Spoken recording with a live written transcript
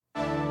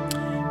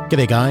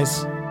G'day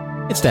guys,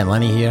 it's Dan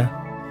Lenny here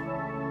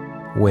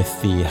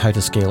with the How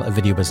to Scale a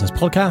Video Business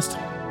podcast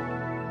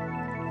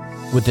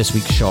with this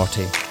week's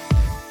shorty.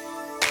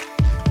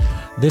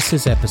 This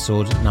is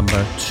episode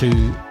number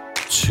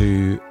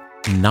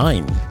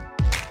 229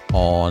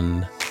 on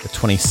the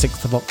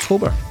 26th of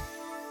October.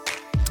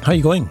 How are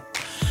you going?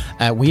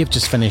 We have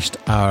just finished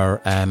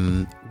our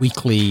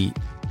weekly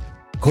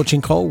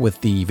coaching call with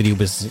the Video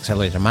Business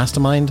Accelerator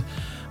Mastermind,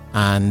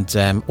 and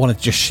wanted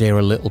to just share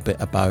a little bit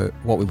about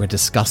what we were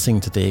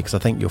discussing today, because I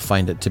think you'll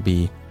find it to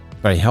be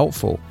very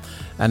helpful.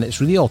 And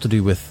it's really all to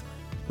do with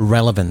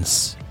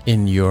relevance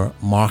in your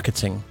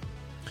marketing.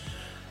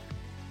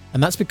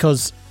 And that's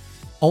because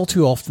all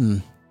too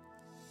often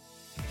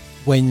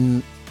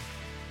when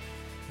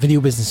video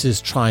businesses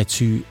try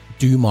to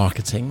do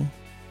marketing,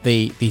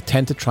 they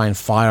tend to try and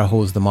fire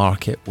hose the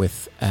market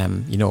with,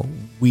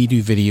 we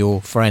do video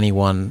for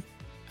anyone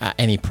at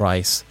any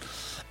price.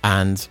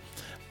 And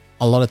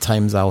a lot of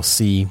times I'll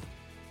see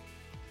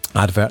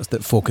adverts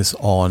that focus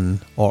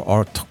on,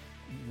 or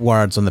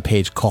words on the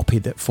page copy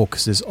that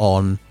focuses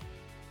on,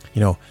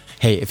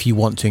 hey, if you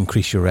want to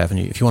increase your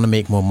revenue, if you want to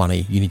make more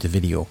money, you need a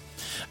video.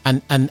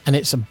 And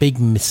it's a big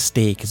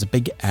mistake, it's a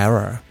big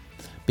error,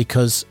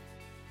 because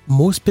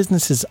most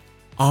businesses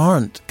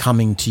aren't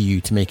coming to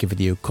you to make a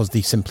video because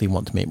they simply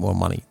want to make more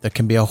money. There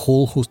can be a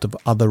whole host of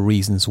other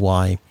reasons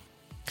why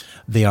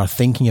they are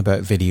thinking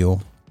about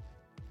video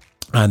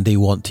and they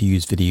want to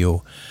use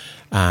video.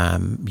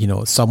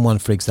 Someone,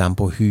 for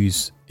example,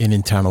 who's in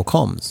internal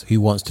comms,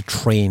 who wants to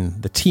train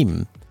the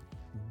team,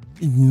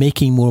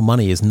 making more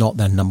money is not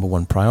their number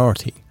one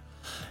priority.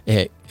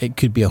 It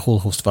could be a whole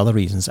host of other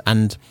reasons.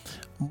 And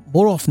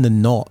more often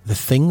than not, the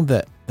thing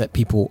that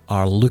people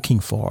are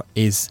looking for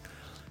is,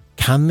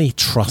 can they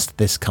trust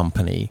this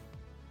company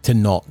to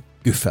not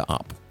goof it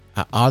up?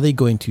 Are they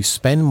going to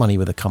spend money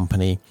with a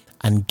company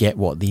and get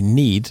what they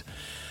need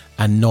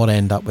and not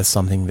end up with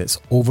something that's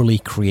overly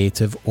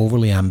creative,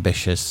 overly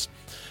ambitious?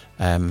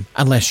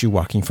 Unless you're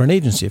working for an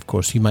agency, of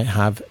course, you might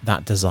have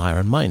that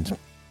desire in mind.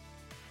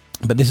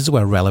 But this is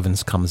where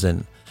relevance comes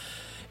in.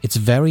 It's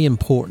very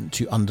important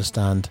to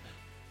understand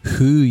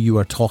who you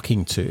are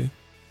talking to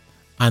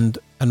and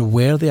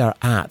where they are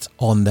at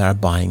on their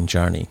buying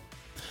journey.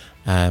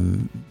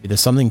 There's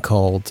something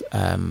called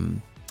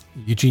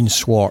Eugene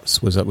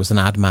Schwartz was an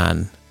ad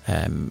man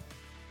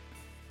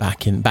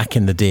back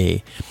in the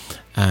day,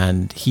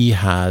 and he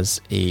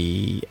has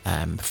a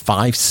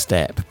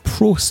 5-step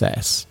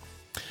process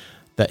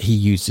that he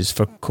uses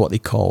for what they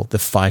call the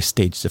 5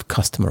 stages of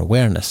customer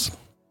awareness.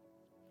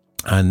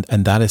 And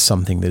that is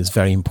something that is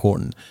very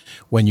important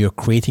when you're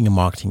creating a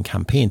marketing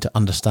campaign, to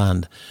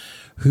understand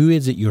who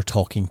is it you're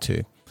talking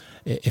to.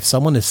 If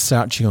someone is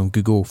searching on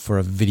Google for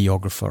a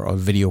videographer or a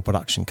video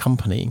production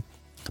company,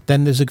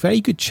 then there's a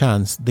very good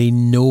chance they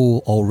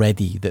know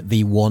already that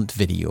they want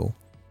video.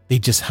 They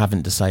just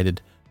haven't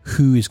decided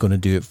who is going to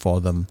do it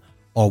for them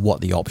or what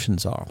the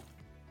options are.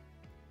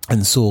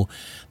 And so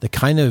the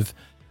kind of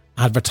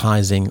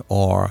advertising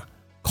or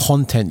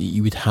content that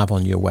you would have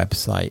on your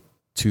website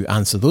to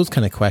answer those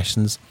kind of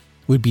questions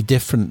would be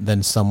different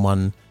than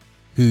someone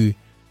who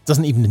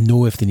doesn't even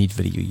know if they need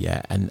video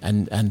yet.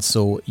 And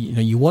so,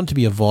 you want to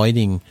be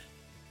avoiding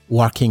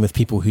working with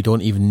people who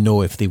don't even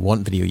know if they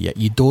want video yet.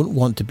 You don't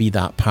want to be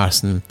that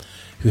person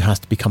who has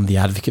to become the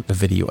advocate for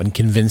video and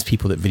convince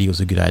people that video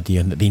is a good idea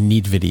and that they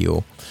need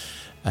video.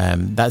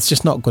 That's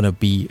just not going to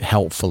be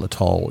helpful at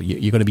all.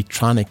 You're going to be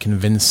trying to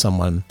convince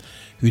someone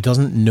who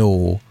doesn't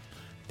know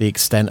the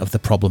extent of the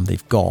problem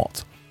they've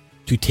got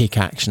to take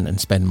action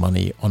and spend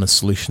money on a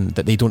solution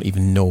that they don't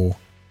even know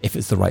if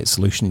it's the right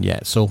solution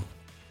yet. So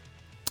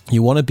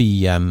you want to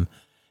be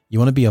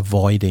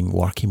avoiding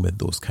working with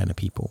those kind of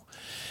people.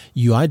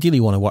 You ideally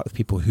want to work with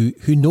people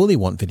who know they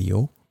want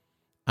video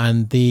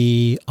and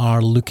they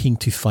are looking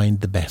to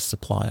find the best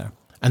supplier.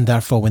 And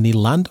therefore, when they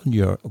land on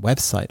your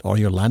website or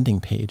your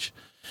landing page,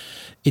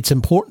 it's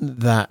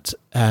important that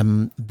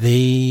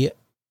they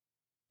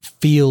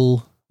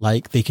feel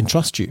like they can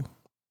trust you.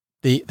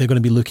 They're going to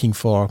be looking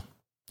for,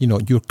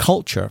 your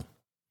culture.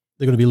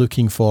 They're going to be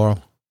looking for,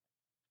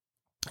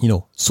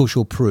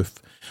 social proof.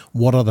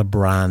 What other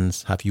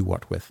brands have you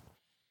worked with?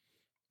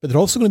 But they're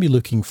also going to be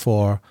looking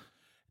for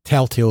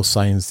telltale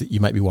signs that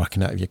you might be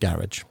working out of your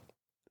garage.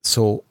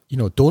 So,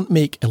 don't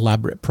make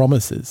elaborate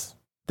promises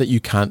that you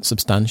can't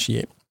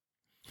substantiate.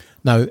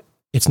 Now,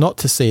 it's not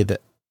to say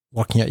that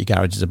working out your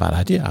garage is a bad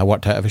idea. I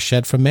worked out of a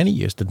shed for many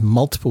years, did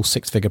multiple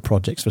 6-figure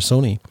projects for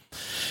Sony.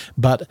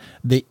 But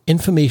the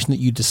information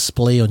that you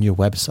display on your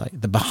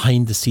website, the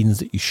behind the scenes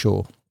that you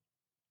show,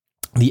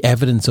 the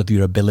evidence of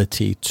your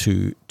ability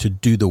to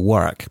do the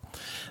work,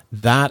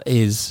 that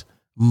is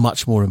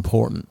much more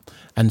important.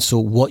 And so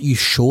what you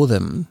show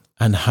them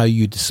and how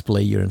you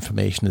display your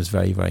information is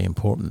very, very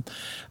important.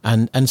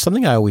 And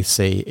something I always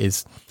say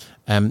is,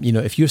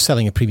 if you're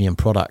selling a premium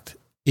product,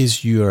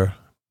 is your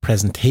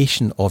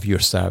presentation of your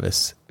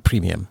service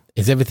premium?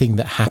 Is everything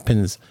that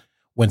happens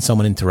when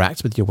someone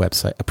interacts with your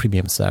website a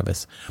premium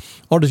service?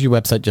 Or does your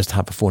website just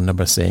have a phone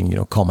number saying,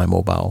 call my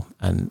mobile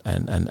and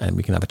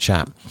we can have a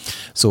chat?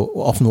 So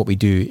often what we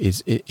do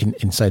is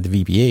inside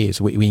the VBA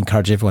is we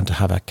encourage everyone to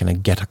have a kind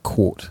of get a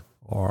quote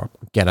or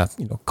get a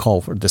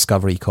call for a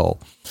discovery call.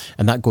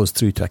 And that goes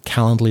through to a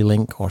Calendly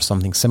link or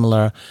something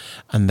similar.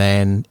 And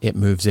then it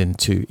moves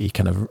into a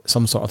kind of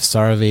some sort of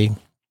survey.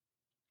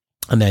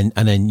 And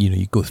then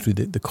you go through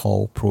the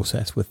call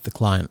process with the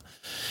client.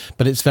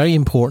 But it's very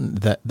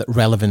important that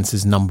relevance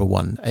is number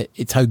one.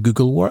 It's how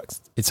Google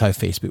works. It's how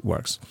Facebook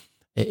works.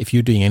 If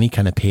you're doing any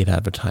kind of paid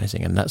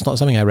advertising, and that's not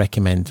something I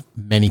recommend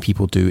many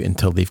people do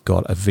until they've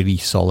got a very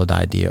solid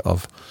idea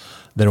of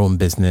their own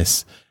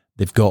business,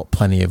 they've got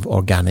plenty of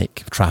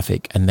organic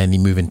traffic, and then they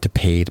move into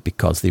paid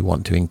because they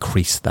want to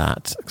increase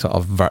that sort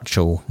of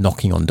virtual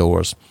knocking on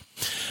doors.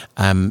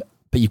 But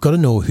you've got to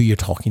know who you're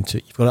talking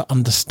to. You've got to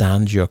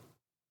understand your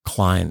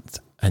client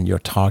and your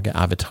target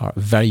avatar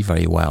very,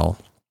 very well.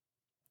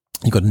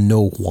 You've got to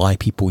know why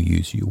people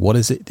use you. What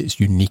is it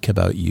that's unique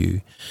about you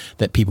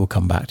that people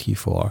come back to you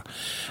for?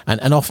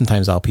 And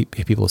oftentimes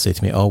people say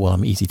to me, oh, well,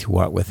 I'm easy to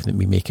work with and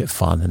we make it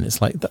fun. And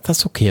it's like,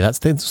 that's okay. That's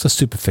the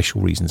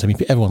superficial reasons. I mean,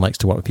 everyone likes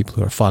to work with people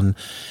who are fun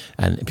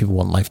and people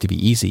want life to be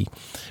easy.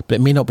 But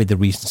it may not be the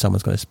reason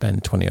someone's going to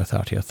spend $20 or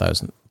 $30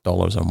 or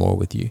 $1,000 or more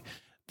with you.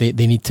 They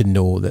need to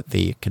know that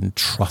they can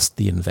trust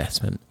the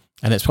investment.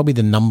 And it's probably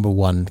the number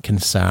one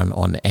concern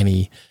on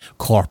any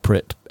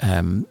corporate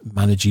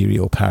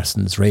managerial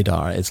person's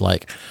radar. Is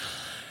like,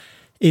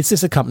 is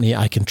this a company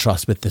I can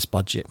trust with this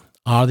budget?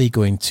 Are they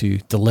going to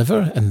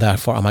deliver and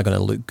therefore am I going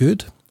to look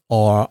good?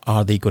 Or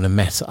are they going to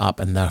mess it up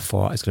and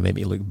therefore it's going to make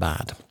me look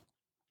bad?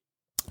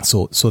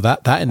 So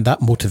that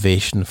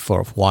motivation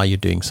for why you're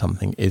doing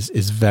something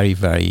is very,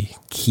 very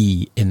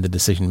key in the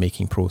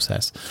decision-making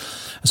process.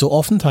 So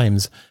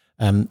oftentimes,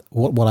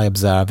 what I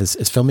observe is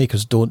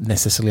filmmakers don't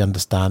necessarily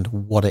understand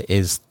what it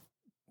is,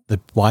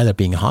 why they're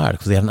being hired,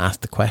 because they haven't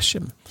asked the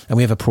question. And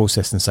we have a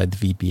process inside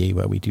the VBA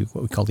where we do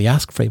what we call the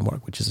Ask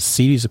Framework, which is a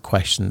series of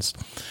questions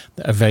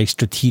that are very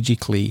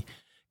strategically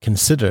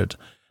considered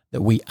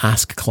that we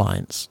ask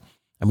clients.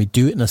 And we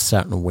do it in a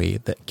certain way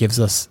that gives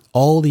us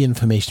all the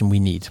information we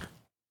need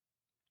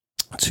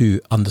to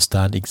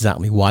understand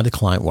exactly why the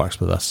client works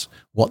with us,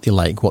 what they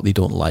like, what they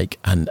don't like,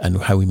 and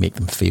how we make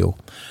them feel.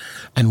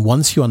 And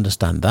once you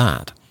understand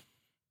that,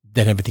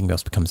 then everything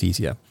else becomes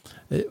easier.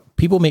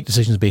 People make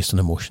decisions based on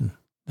emotion,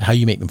 how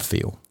you make them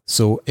feel.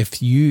 So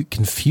if you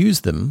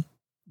confuse them,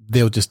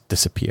 they'll just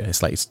disappear.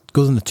 It's like it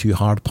goes in the too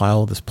hard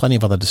pile. There's plenty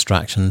of other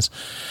distractions.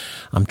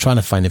 I'm trying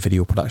to find a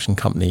video production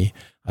company.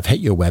 I've hit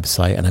your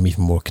website and I'm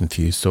even more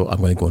confused. So I'm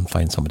going to go and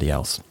find somebody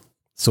else.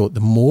 So the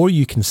more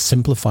you can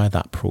simplify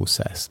that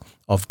process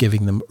of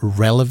giving them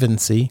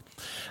relevancy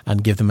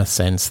and give them a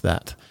sense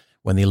that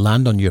when they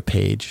land on your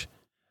page,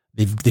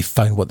 they've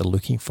found what they're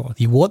looking for.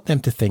 You want them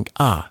to think,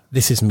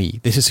 this is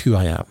me. This is who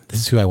I am. This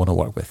is who I want to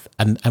work with.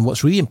 And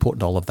what's really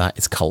important to all of that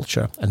is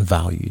culture and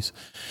values.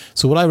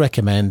 So what I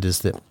recommend is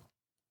that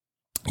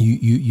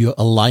you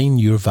align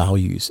your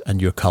values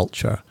and your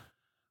culture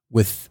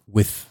with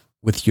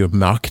your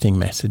marketing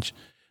message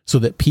so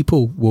that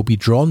people will be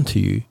drawn to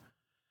you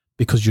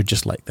because you're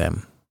just like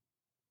them.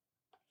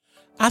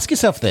 Ask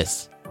yourself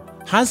this.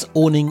 Has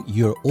owning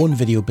your own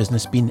video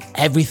business been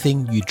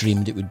everything you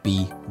dreamed it would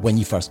be when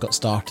you first got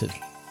started?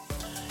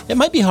 It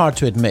might be hard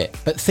to admit,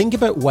 but think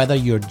about whether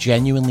you're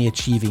genuinely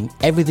achieving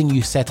everything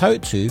you set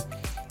out to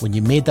when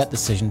you made that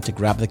decision to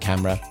grab the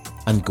camera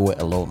and go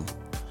it alone.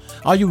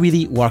 Are you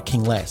really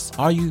working less?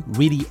 Are you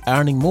really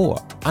earning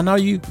more? And are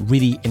you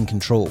really in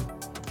control?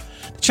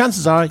 The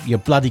chances are you're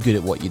bloody good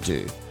at what you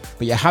do,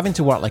 but you're having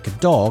to work like a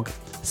dog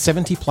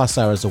 70 plus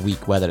hours a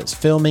week, whether it's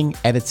filming,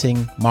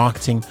 editing,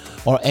 marketing,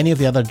 or any of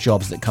the other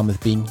jobs that come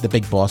with being the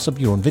big boss of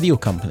your own video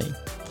company.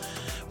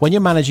 When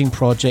you're managing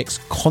projects,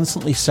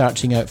 constantly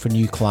searching out for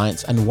new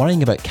clients and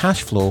worrying about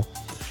cash flow,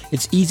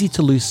 it's easy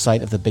to lose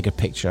sight of the bigger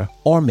picture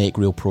or make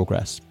real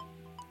progress.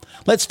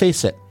 Let's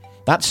face it,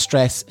 that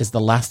stress is the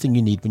last thing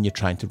you need when you're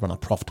trying to run a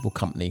profitable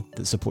company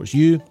that supports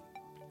you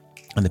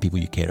and the people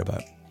you care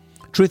about.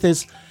 Truth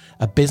is,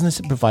 a business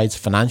that provides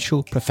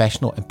financial,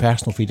 professional, and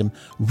personal freedom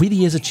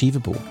really is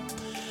achievable.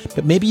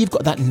 But maybe you've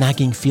got that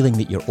nagging feeling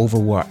that you're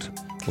overworked,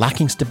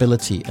 lacking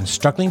stability, and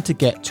struggling to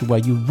get to where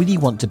you really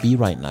want to be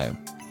right now.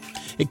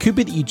 It could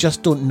be that you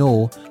just don't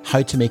know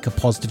how to make a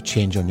positive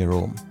change on your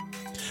own.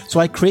 So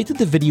I created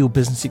the Video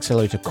Business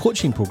Accelerator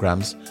coaching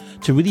programs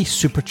to really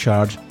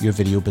supercharge your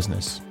video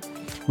business.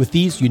 With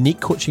these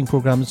unique coaching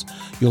programs,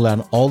 you'll learn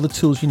all the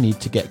tools you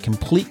need to get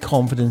complete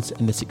confidence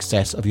in the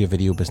success of your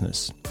video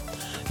business.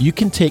 You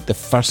can take the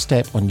first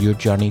step on your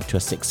journey to a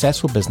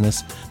successful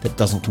business that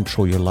doesn't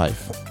control your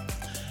life.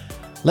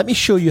 Let me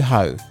show you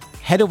how.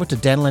 Head over to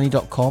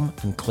denlenny.com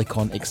and click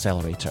on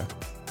Accelerator.